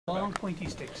Long pointy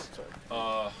sticks.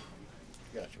 Gotcha.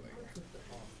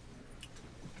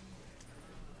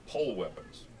 Pole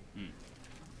weapons.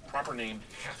 Proper name,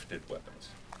 hafted weapons.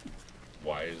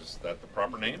 Why is that the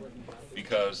proper name?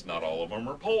 Because not all of them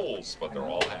are poles, but they're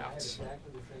all hafts.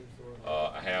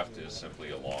 A haft is simply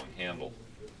a long handle.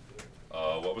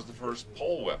 What was the first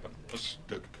pole weapon? A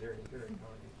stick.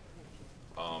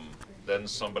 Then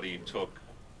somebody took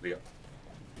the...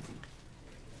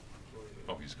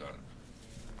 Oh, he's got it.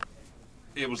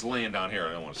 It was laying down here.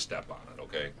 I don't want to step on it,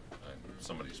 okay?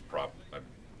 Somebody's prop. I've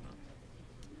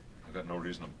got no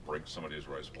reason to break somebody's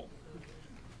rice bowl.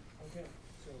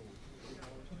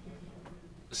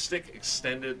 The stick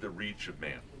extended the reach of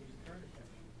man.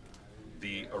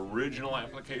 The original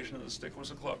application of the stick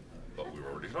was a club, but we've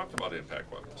already talked about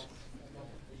impact weapons.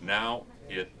 Now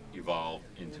it evolved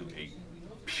into a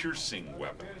piercing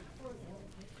weapon.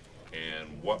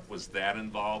 And what was that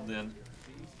involved in?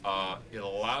 It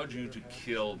allowed you to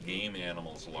kill game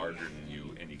animals larger than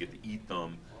you, and you get to eat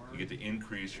them. You get to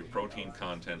increase your protein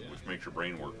content, which makes your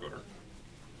brain work gooder,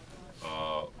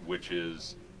 which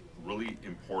is really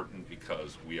important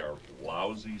because we are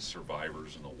lousy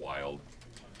survivors in the wild.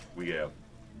 We have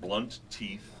blunt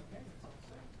teeth.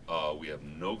 We have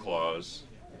no claws.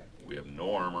 We have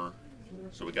no armor.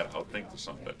 So we got to outthink the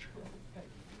son of a bitch.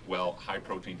 Well, high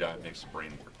protein diet makes the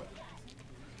brain work better.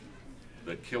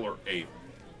 The killer ape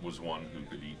was one who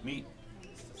could eat meat.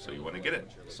 So you want to get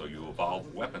it. So you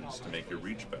evolve weapons to make your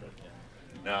reach better.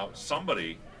 Now,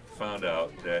 somebody found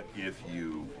out that if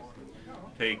you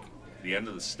take the end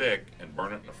of the stick and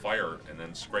burn it in a fire and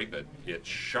then scrape it, it's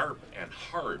sharp and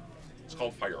hard. It's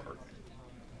called fire hardening.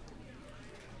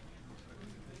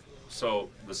 So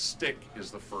the stick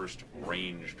is the first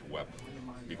ranged weapon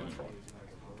you can throw.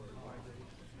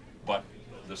 But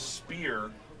the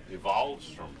spear evolves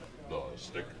from the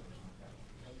stick,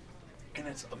 and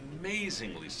it's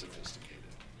amazingly sophisticated.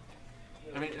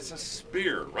 I mean, it's a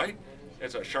spear, right?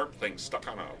 It's a sharp thing stuck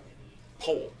on a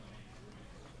pole.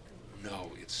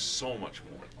 No, it's so much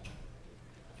more.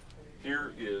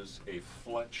 Here is a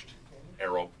fletched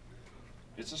arrow.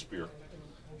 It's a spear.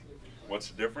 What's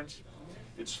the difference?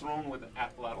 It's thrown with an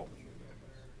atlatl.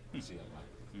 See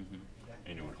that?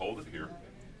 And you would hold it here,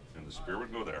 and the spear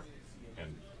would go there,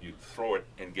 and you'd throw it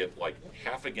and get like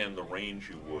half again the range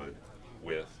you would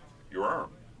with your arm.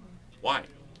 Why?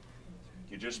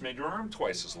 You just made your arm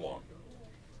twice as long.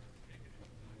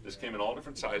 This came in all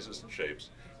different sizes and shapes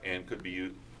and could be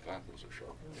used, God, those are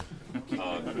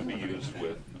sharp, could be used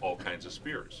with all kinds of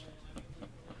spears.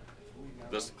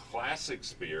 This classic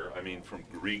spear, I mean from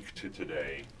Greek to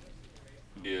today,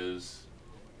 is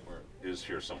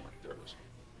here somewhere. There it is.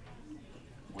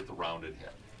 With the rounded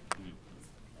head.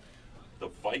 The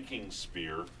Viking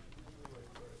spear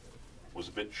was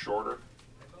a bit shorter.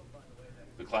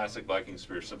 The classic Viking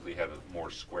spear simply had a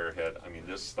more square head. I mean,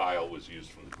 this style was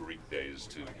used from the Greek days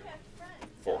to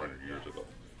 400 years ago.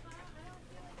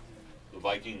 The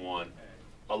Viking one,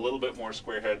 a little bit more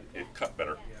square head, it cut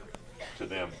better to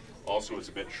them. Also, it's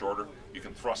a bit shorter. You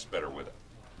can thrust better with it.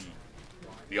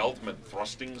 The ultimate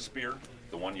thrusting spear,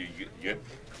 the one you get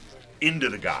into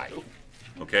the guy,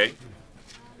 okay,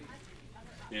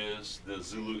 is the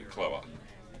Zulu Ikleva,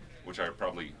 which I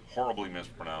probably horribly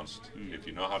mispronounced. If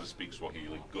you know how to speak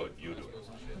Swahili, good, you do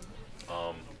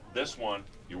it. This one,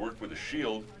 you work with a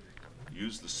shield,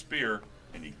 use the spear,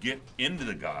 and you get into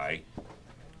the guy,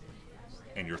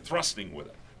 and you're thrusting with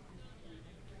it.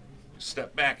 You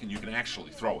step back, and you can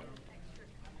actually throw it.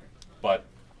 But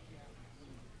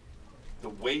the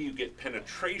way you get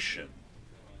penetration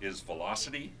is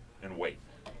velocity and weight.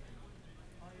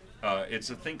 It's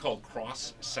a thing called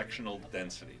cross-sectional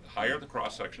density. The higher the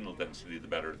cross-sectional density, the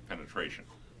better the penetration,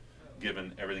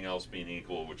 given everything else being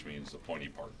equal, which means the pointy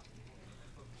part.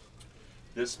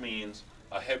 This means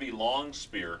a heavy, long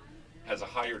spear has a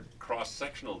higher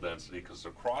cross-sectional density because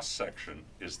the cross-section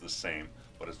is the same,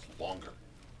 but it's longer,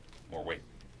 more weight.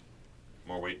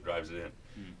 More weight drives it in.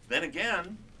 Then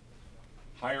again,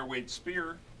 higher weight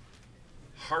spear,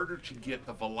 harder to get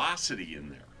the velocity in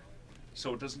there,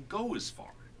 so it doesn't go as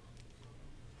far.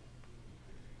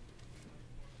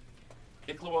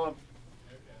 Ikleva,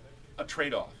 a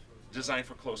trade-off, designed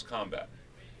for close combat.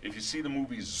 If you see the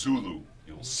movie Zulu,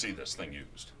 you will see this thing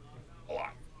used a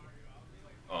lot.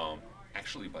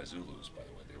 Actually by Zulus, by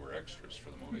the way, they were extras for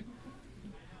the movie.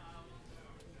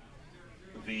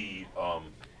 The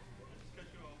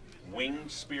winged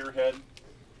spearhead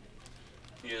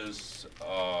is,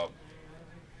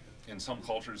 in some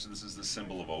cultures, this is the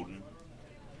symbol of Odin.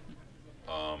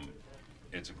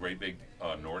 It's a great big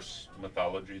Norse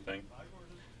mythology thing.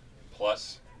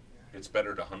 Plus, it's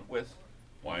better to hunt with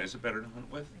Why is it better to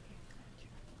hunt with?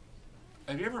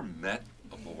 Have you ever met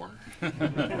a boar?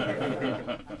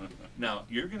 Now,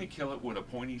 you're going to kill it with a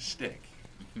pointy stick,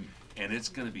 and it's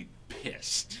going to be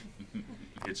pissed.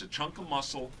 It's a chunk of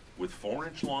muscle with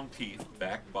 4-inch long teeth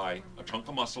backed by a chunk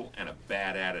of muscle and a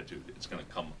bad attitude. It's going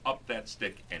to come up that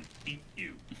stick and eat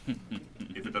you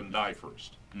if it doesn't die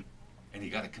first. And you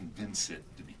got to convince it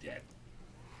to be dead.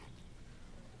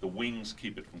 The wings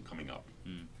keep it from coming up.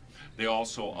 They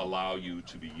also allow you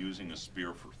to be using a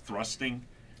spear for thrusting,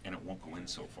 and it won't go in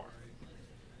so far.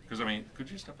 Because, I mean, could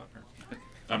you step up here?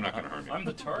 I'm not going to harm you. I'm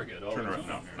the target. Turn around.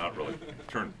 No, not really.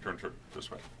 Turn this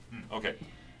way. Okay.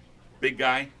 Big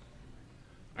guy.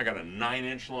 I got a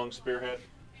 9-inch long spearhead.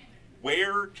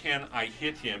 Where can I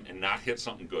hit him and not hit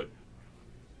something good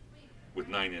with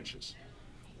 9 inches?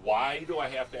 Why do I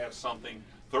have to have something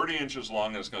 30 inches long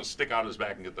and it's going to stick out his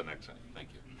back and get the next thing? Thank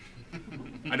you.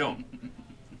 I don't.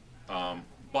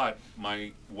 But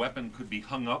my weapon could be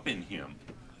hung up in him.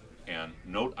 And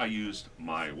note I used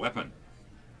my weapon.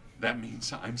 That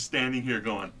means I'm standing here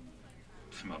going,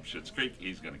 I'm up Schitt's Creek,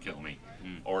 he's going to kill me.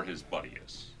 Or his buddy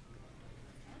is.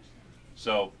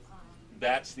 So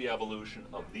that's the evolution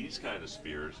of these kind of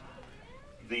spears.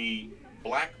 The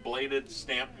black bladed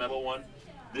stamped metal one,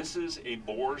 this is a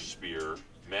boar spear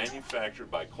manufactured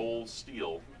by Cold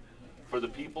Steel for the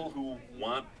people who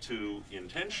want to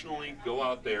intentionally go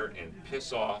out there and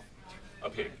piss off a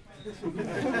pig.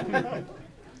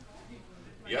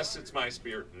 Yes, it's my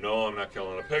spear. No, I'm not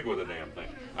killing a pig with a damn thing.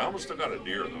 I almost took out a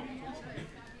deer though,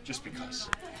 just because.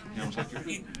 You know, it's like you're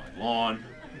eating my lawn.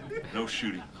 No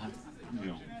shooting.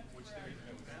 You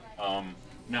know.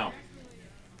 Now,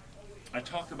 I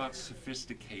talked about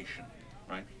sophistication,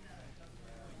 right?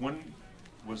 When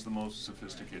was the most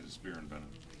sophisticated spear invented?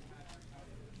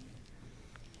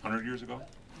 100 years ago?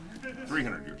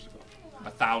 300 years ago?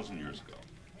 1,000 years ago?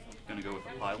 Gonna go with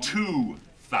the pylon?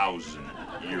 2,000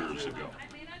 years ago?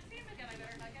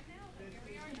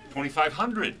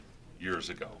 2,500 years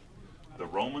ago? The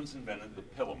Romans invented the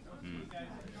pilum.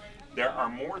 There are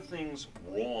more things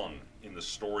wrong in the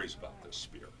stories about this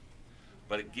spear.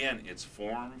 But again, its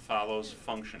form follows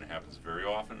function. It happens very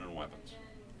often in weapons.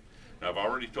 Now, I've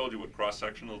already told you what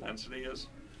cross-sectional density is.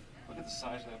 Look at the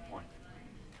size of that point.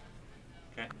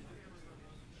 Okay?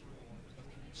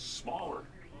 Smaller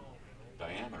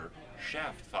diameter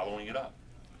shaft following it up.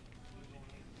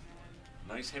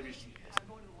 Nice heavy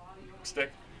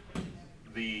stick.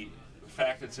 The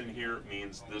fact it's in here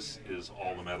means this is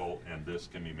all the metal and this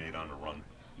can be made on a run.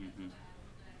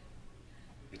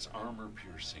 It's armor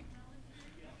piercing.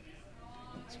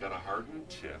 It's got a hardened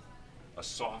tip, a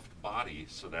soft body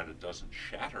so that it doesn't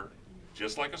shatter,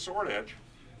 just like a sword edge.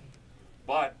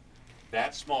 But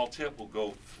that small tip will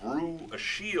go through a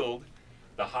shield.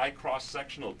 The high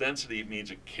cross-sectional density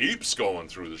means it keeps going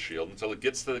through the shield until it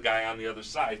gets to the guy on the other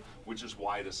side, which is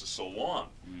why this is so long.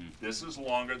 This is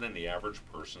longer than the average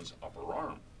person's upper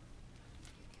arm.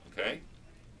 Okay?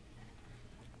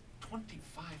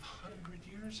 2,500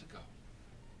 years ago.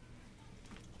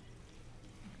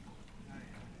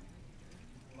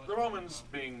 The Romans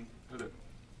being...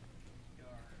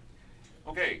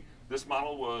 Okay, this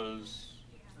model was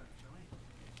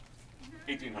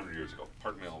 1,800 years ago.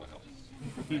 Pardon me all the hell.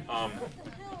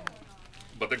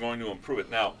 But they're going to improve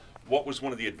it. Now, what was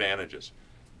one of the advantages?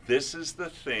 This is the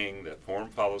thing that form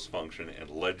follows function and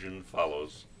legend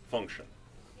follows function.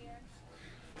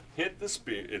 Hit the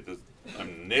spear,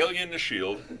 I'm nailing in the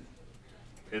shield.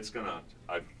 It's gonna,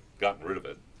 I've gotten rid of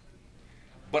it.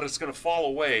 But it's gonna fall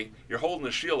away. You're holding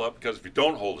the shield up because if you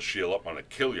don't hold the shield up, I'm gonna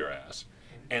kill your ass.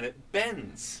 And it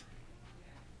bends.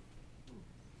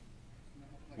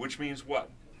 Which means what?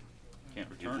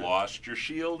 You've lost your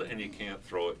shield and you can't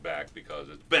throw it back because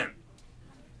it's bent.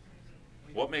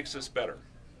 What makes this better?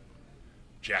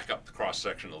 Jack up the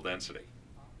cross-sectional density.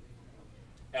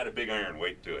 Add a big iron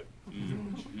weight to it.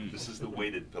 This is the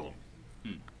weighted pilum.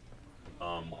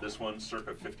 This one's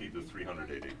circa 50 to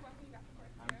 300 AD.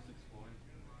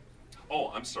 Oh,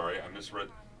 I'm sorry, I misread.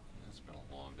 It's been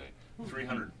a long day.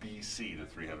 300 BC to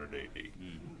 300 AD.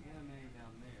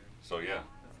 So yeah,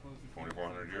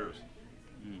 2,400 years.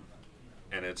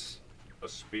 And it's a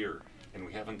spear, and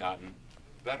we haven't gotten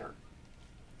better.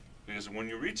 Because when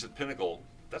you reach the pinnacle,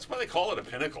 that's why they call it a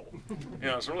pinnacle. You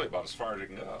know, it's really about as far as you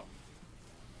can go.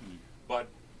 But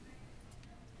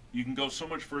you can go so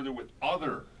much further with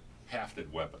other hafted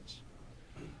weapons.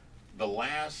 The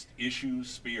last issue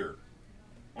spear.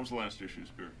 What was the last issue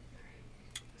spear?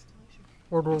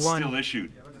 World War I. Still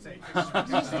issued.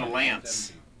 This is the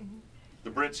lance. The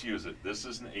Brits use it. This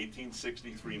is an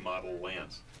 1863 model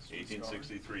lance.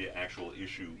 1863 actual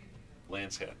issue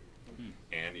lance head.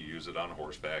 And you use it on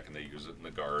horseback, and they use it in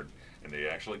the guard, and they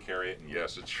actually carry it, and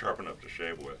yes, it's sharp enough to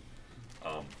shave with.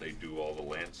 They do all the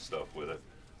lance stuff with it,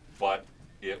 but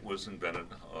it was invented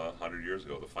 100 years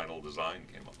ago. The final design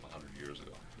came up 100 years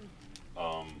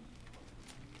ago.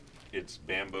 It's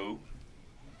bamboo.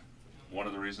 One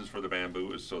of the reasons for the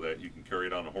bamboo is so that you can carry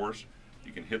it on a horse.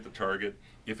 You can hit the target.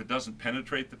 If it doesn't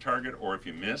penetrate the target, or if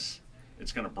you miss,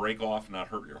 it's going to break off and not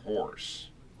hurt your horse,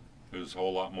 who's a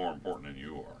whole lot more important than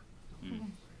you are.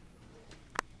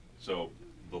 So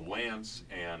the lance,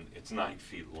 and it's 9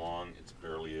 feet long. It's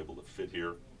barely able to fit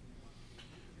here.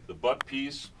 The butt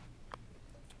piece,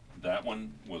 that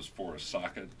one was for a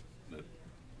socket that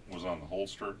was on the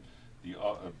holster. The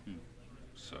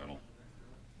saddle.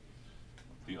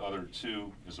 The other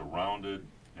two is a rounded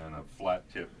and a flat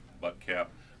tip butt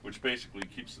cap, which basically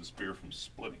keeps the spear from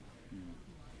splitting.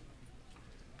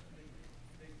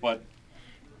 But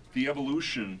the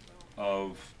evolution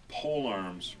of pole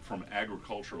arms from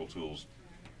agricultural tools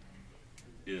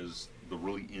is the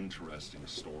really interesting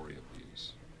story of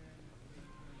these.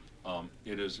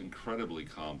 It is incredibly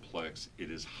complex. It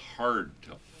is hard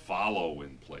to follow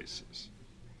in places.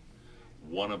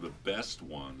 One of the best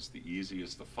ones, the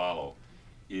easiest to follow,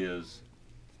 is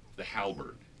the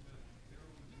halberd,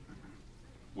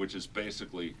 which is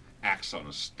basically axe on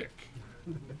a stick.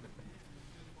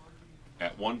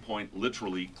 At one point,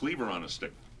 literally cleaver on a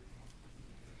stick.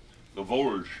 The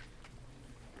Vosges,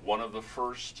 one of the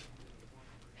first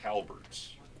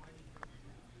halberds.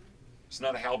 It's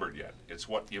not a halberd yet. It's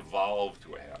what evolved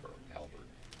to a halberd.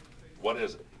 What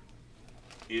is it?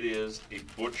 It is a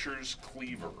butcher's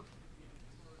cleaver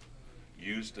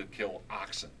used to kill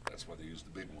oxen. That's why they use the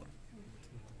big one.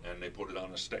 And they put it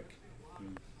on a stick.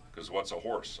 Because what's a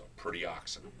horse? A pretty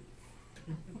oxen.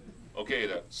 Okay,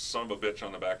 that son of a bitch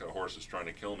on the back of the horse is trying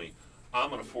to kill me. I'm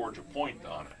going to forge a point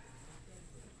on it.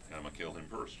 And I'm going to kill him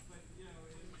first.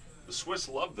 The Swiss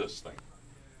love this thing.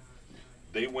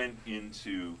 They went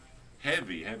into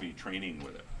heavy, heavy training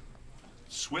with it.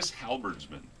 Swiss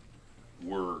halberdsmen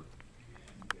were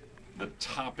the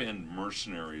top-end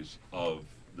mercenaries of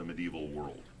the medieval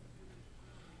world.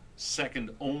 Second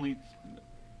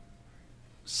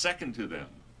to them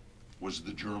was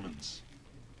the Germans.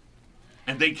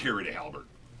 And they carried a halberd.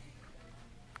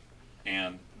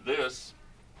 And this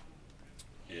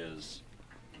is,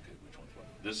 okay, which one's what?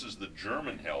 This is the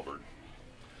German halberd,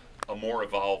 a more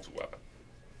evolved weapon.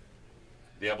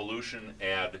 The evolution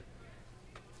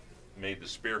made the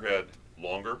spearhead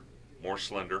longer, more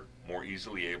slender, more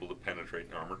easily able to penetrate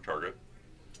an armored target.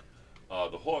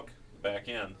 The hook, the back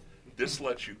end, this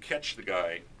lets you catch the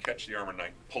guy, catch the armored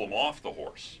knight, pull him off the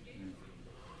horse.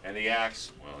 And the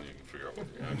axe, well, you can figure out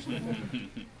what the axe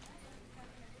is.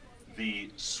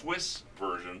 The Swiss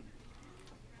version,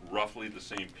 roughly the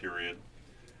same period,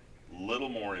 little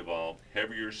more evolved,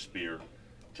 heavier spear,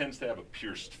 tends to have a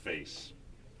pierced face.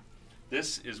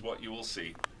 This is what you will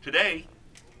see today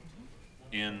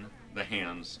in the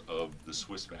hands of the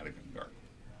Swiss Vatican Guard,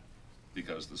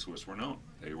 because the Swiss were known.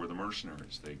 They were the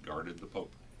mercenaries. They guarded the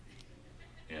Pope,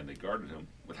 and they guarded him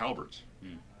with halberds.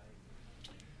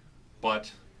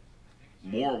 But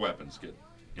more weapons get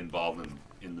involved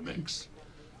in the mix.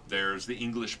 There's the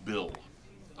English bill.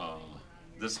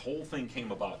 This whole thing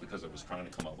came about because I was trying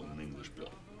to come up with an English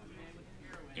bill,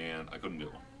 and I couldn't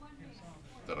get one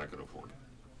that I could afford.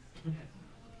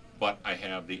 But I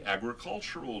have the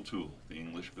agricultural tool the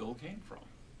English bill came from.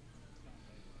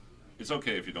 It's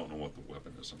okay if you don't know what the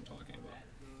weapon is I'm talking about.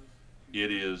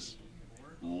 It is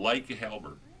like a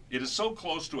halberd. It is so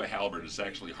close to a halberd, it's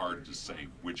actually hard to say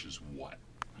which is what.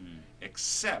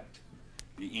 Except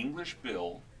the English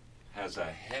bill has a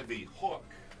heavy hook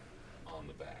on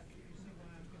the back.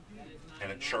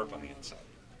 And it's sharp on the inside.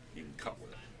 You can cut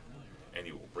with it. And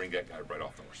you will bring that guy right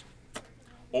off the horse.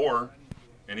 Or,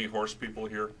 any horse people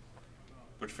here,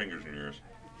 put your fingers in your ears.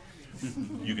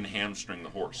 You can hamstring the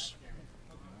horse.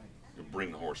 You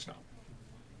bring the horse down.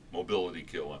 Mobility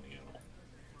kill on the animal.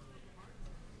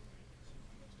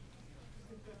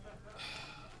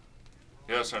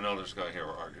 Yes, I know there's a guy here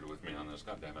who argued with me on this.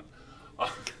 God damn it.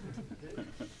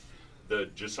 The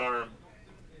gisarm,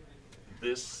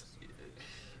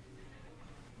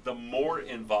 the more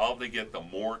involved they get, the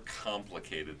more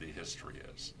complicated the history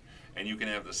is. And you can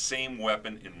have the same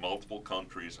weapon in multiple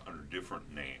countries under different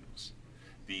names.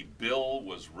 The bill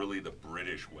was really the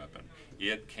British weapon.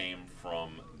 It came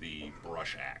from the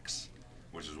brush axe,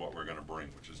 which is what we're going to bring,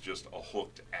 which is just a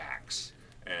hooked axe.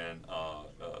 And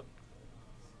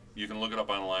you can look it up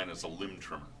online as a limb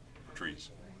trimmer for trees.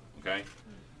 Okay?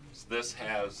 So this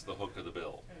has the hook of the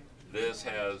bill. This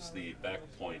has the back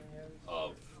point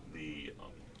of the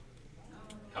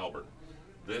halberd.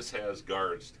 This has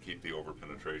guards to keep the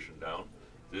overpenetration down.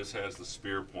 This has the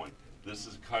spear point. This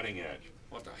is cutting edge.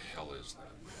 What the hell is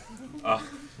that?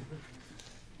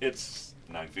 It's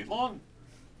 9 feet long.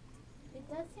 It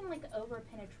does seem like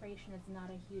over-penetration is not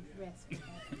a huge risk.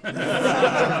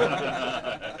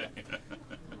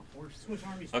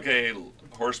 Okay,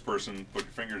 horse person, put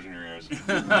your fingers in your ears. You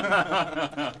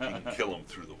can kill him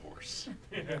through the horse.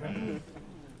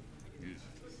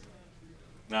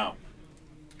 Now,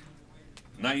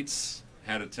 knights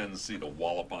had a tendency to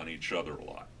wallop on each other a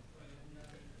lot.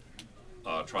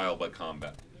 Trial by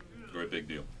combat, very big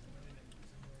deal.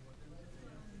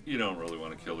 You don't really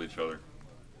want to kill each other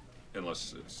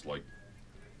unless it's like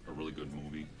a really good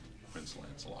movie, Prince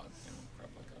Lancelot, you know, crap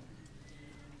like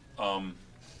that.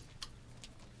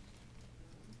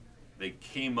 They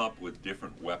came up with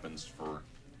different weapons for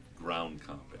ground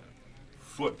combat,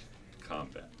 foot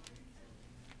combat,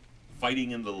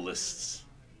 fighting in the lists.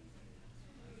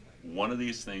 One of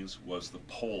these things was the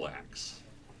poleaxe.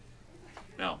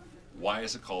 Now, why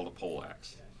is it called a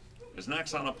poleaxe? Is an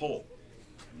axe on a pole?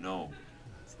 No.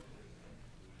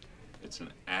 It's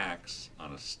an axe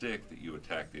on a stick that you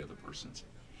attack the other person's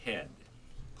head,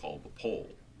 called the pole,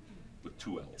 with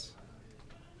 2 L's.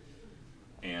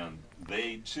 And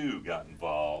they too got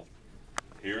involved.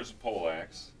 Here's a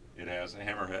poleaxe. It has a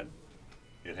hammerhead.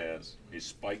 It has a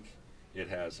spike. It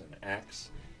has an axe.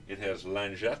 It has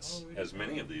langettes, as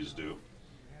many of these do,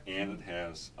 and it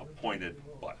has a pointed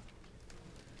butt.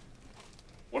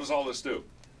 What does all this do?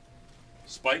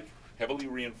 Spike, heavily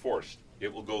reinforced.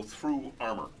 It will go through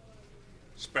armor,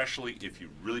 especially if you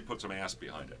really put some ass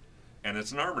behind it. And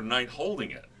it's an armored knight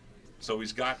holding it. So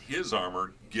he's got his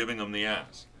armor giving him the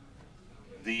ass.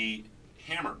 The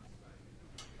hammer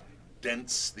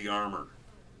dents the armor,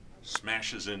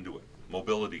 smashes into it,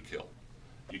 mobility kill.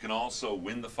 You can also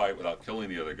win the fight without killing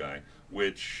the other guy,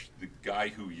 which the guy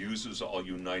who uses all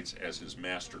you knights as his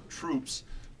master troops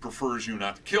prefers you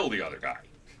not to kill the other guy.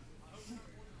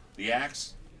 The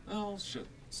axe, oh shit,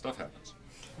 stuff happens.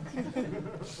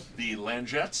 The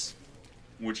langettes,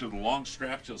 which are the long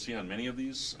straps you'll see on many of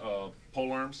these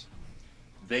pole arms,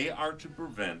 they are to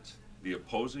prevent the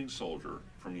opposing soldier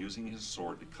from using his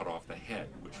sword to cut off the head,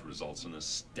 which results in a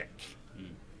stick.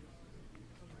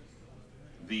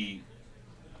 The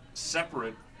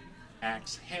separate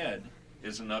axe head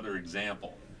is another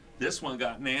example. This one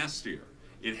got nastier.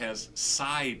 It has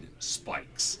side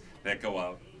spikes that go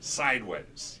out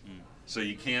sideways, so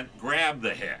you can't grab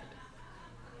the head.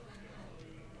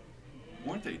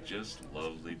 Weren't they just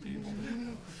lovely people?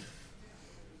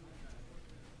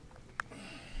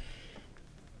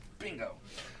 Bingo.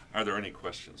 Are there any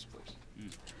questions, please?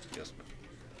 Yes,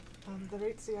 ma'am. The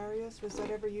Retiarius, was that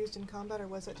ever used in combat, or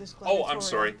was it just Oh, gladiatorial? I'm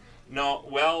sorry. No,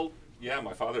 well, yeah,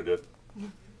 my father did.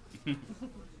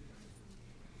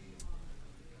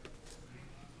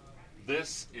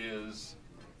 This is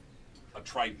a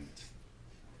trident.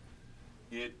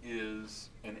 It is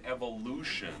an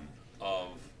evolution of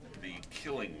the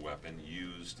killing weapon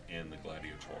used in the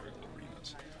gladiatorial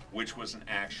arenas, which was an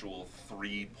actual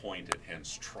 3-pointed,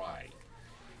 hence tri.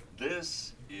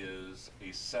 This is a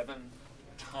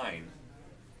 7-tine,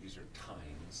 these are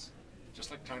tines,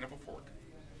 just like tying up a fork,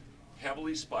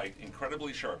 heavily spiked,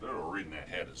 incredibly sharp. Oh, reading that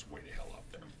head is way the hell up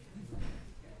there.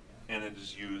 And it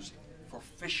is used for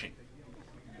fishing.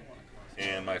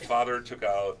 And my father took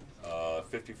out a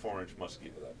 54-inch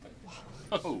muskie with that thing.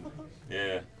 Oh.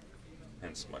 Yeah,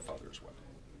 hence my father's weapon.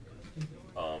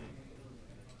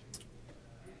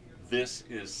 This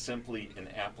is simply an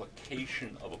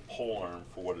application of a polearm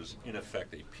for what is in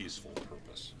effect a peaceful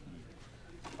purpose.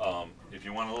 If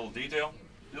you want a little detail,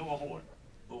 do a hole,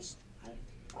 little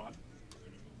rod.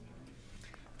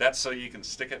 That's so you can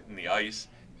stick it in the ice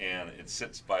and it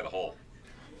sits by the hole.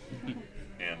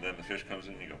 And then the fish comes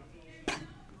in and you go,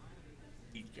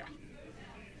 eat ya.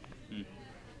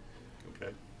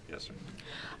 Okay, yes sir.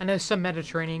 I know some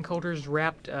Mediterranean cultures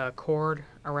wrapped a cord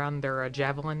around their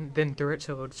javelin, then threw it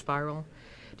so it would spiral.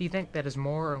 Do you think that is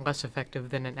more or less effective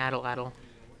than an atlatl?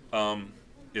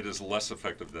 It is less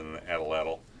effective than an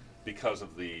atlatl because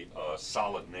of the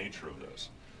solid nature of this.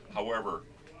 However,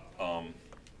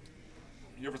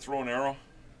 you ever throw an arrow?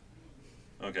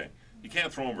 Okay, you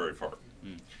can't throw them very far.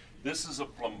 This is a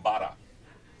plumbata.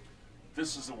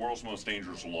 This is the world's most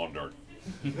dangerous lawn dart.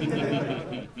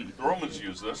 The Romans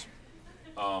used this.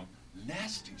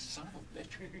 Nasty son of a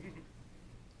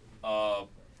bitch.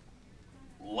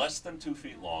 Less than 2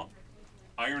 feet long,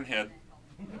 iron head,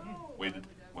 weighted,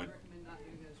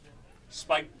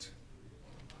 spiked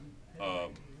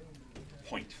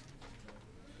point.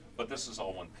 But this is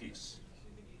all one piece.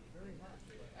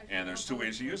 And there's 2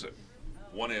 ways to use it.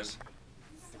 One is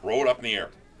throw it up in the air.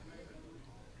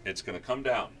 It's going to come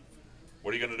down.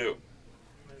 What are you going to do?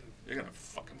 You're going to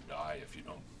fucking die if you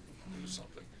don't do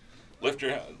something. Lift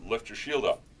your shield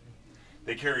up.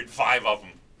 They carried 5 of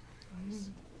them.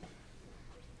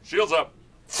 Shields up.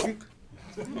 Thunk.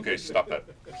 Okay, stop that.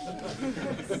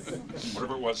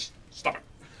 Whatever it was, stop it.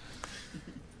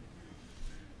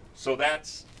 So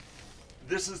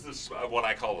this is what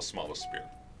I call the smallest spear.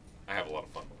 I have a lot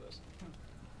of fun with this.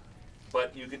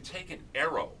 But you can take an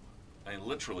arrow,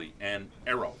 literally an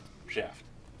arrow shaft,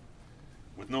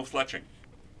 with no fletching.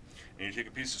 And you take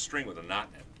a piece of string with a knot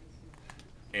in it,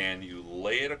 and you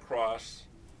lay it across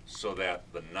so that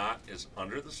the knot is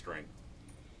under the string,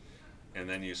 and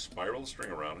then you spiral the string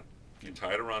around it, you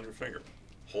tie it around your finger,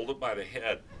 hold it by the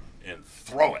head, and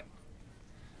throw it.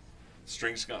 The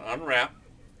string's going to unwrap.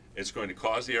 It's going to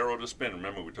cause the arrow to spin.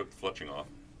 Remember, we took the fletching off.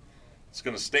 It's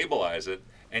going to stabilize it,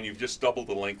 and you've just doubled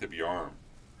the length of your arm.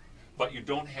 But you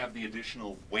don't have the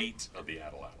additional weight of the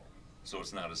atlatl, so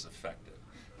it's not as effective.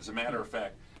 As a matter of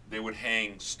fact, they would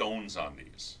hang stones on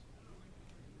these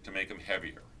to make them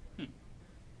heavier,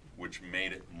 which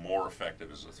made it more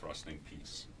effective as a thrusting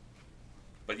piece.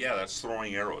 But yeah, that's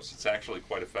throwing arrows. It's actually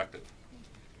quite effective.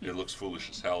 It looks foolish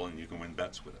as hell, and you can win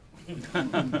bets with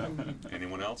it.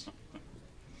 Anyone else?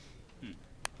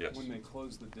 Yes. When they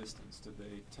closed the distance, did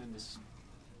they tend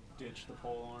to ditch the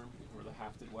pole arm or the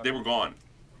hafted weapon? They were gone.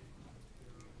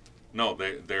 No,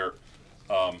 they're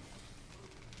a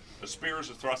spear is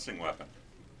a thrusting weapon.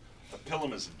 A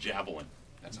pilum is a javelin.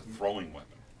 That's a throwing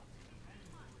weapon.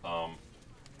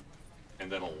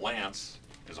 And then a lance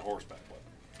is a horseback weapon.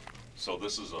 So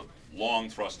this is a long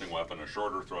thrusting weapon, a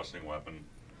shorter thrusting weapon,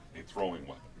 a throwing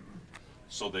weapon.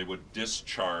 So they would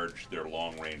discharge their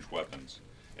long-range weapons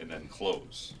and then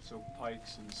close. So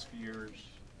pikes and spears.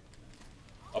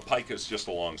 A pike is just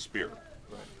a long spear.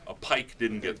 Right. A pike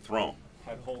didn't get thrown.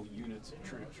 Had whole units of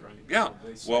troops, right? Yeah.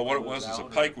 So Well, what it was is a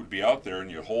pike would be out there, and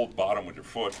you hold bottom with your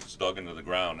foot, it's dug into the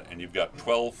ground, and you've got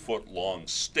 12-foot long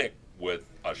stick with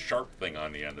a sharp thing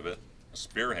on the end of it, a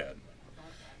spearhead.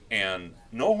 And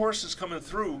no horse is coming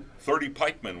through 30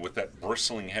 pikemen with that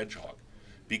bristling hedgehog,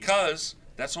 because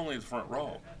that's only the front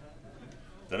row.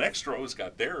 The next row's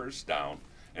got theirs down,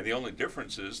 and the only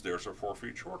difference is theirs are 4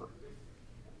 feet shorter.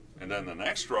 And then the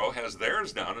next row has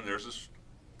theirs down, and theirs is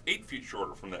 8 feet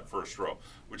shorter from that first row,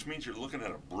 which means you're looking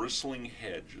at a bristling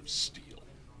hedge of steel.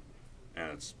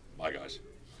 And it's my guys.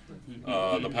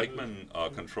 The pikemen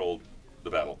controlled the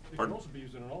battle. They Pardon? can also be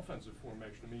used in an offensive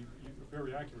formation. I mean, you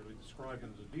very accurately described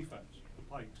them as a defense, the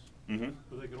pikes.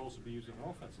 But they could also be used in an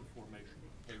offensive formation.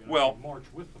 They can Well, actually march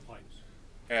with the pikes.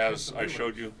 As I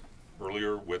showed you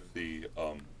earlier with the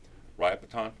riot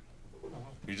baton,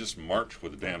 you just march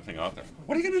with the damn thing out there.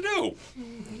 What are you going to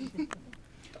do?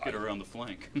 Get around the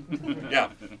flank. Yeah.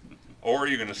 Or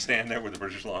you're going to stand there with the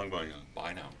British longbow going,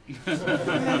 bye now.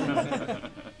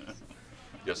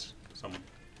 Yes, someone?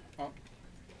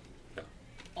 Yeah.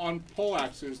 On pole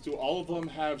axes, do all of them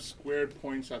have squared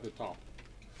points at the top?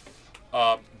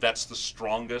 That's the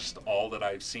strongest. All that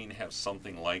I've seen have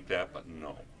something like that, but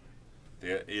no.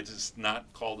 It is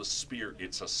not called a spear,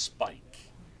 it's a spike.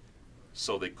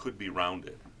 So they could be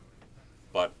rounded.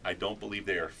 But I don't believe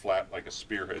they are flat like a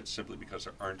spearhead simply because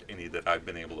there aren't any that I've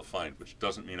been able to find, which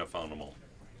doesn't mean I found them all.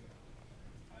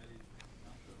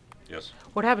 Yes?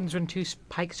 What happens when two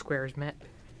pike squares met?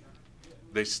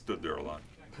 They stood there a lot.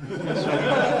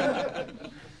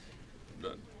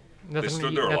 Nothing,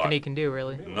 stood there a lot. nothing you can do,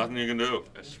 really. Nothing you can do.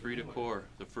 Esprit de corps,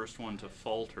 the first one to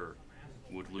falter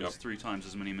would lose Yep. 3 times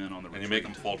as many men on the retreat. And you make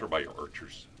them falter by your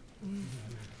archers. And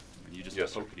you just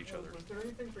Yes. poke at each other. Was there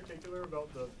anything particular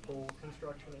about the pole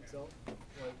construction itself?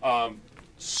 Like,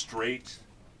 Straight,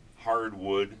 hard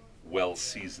wood, well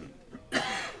seasoned.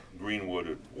 Green wood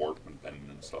would warp and bend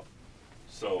and stuff.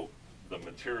 So the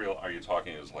material, are you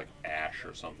talking is like ash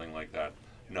or something like that?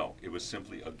 No, it was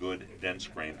simply a good, dense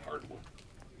grained hardwood.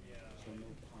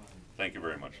 Thank you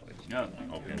very much, ladies. Yeah.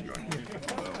 Hope you enjoyed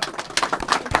it.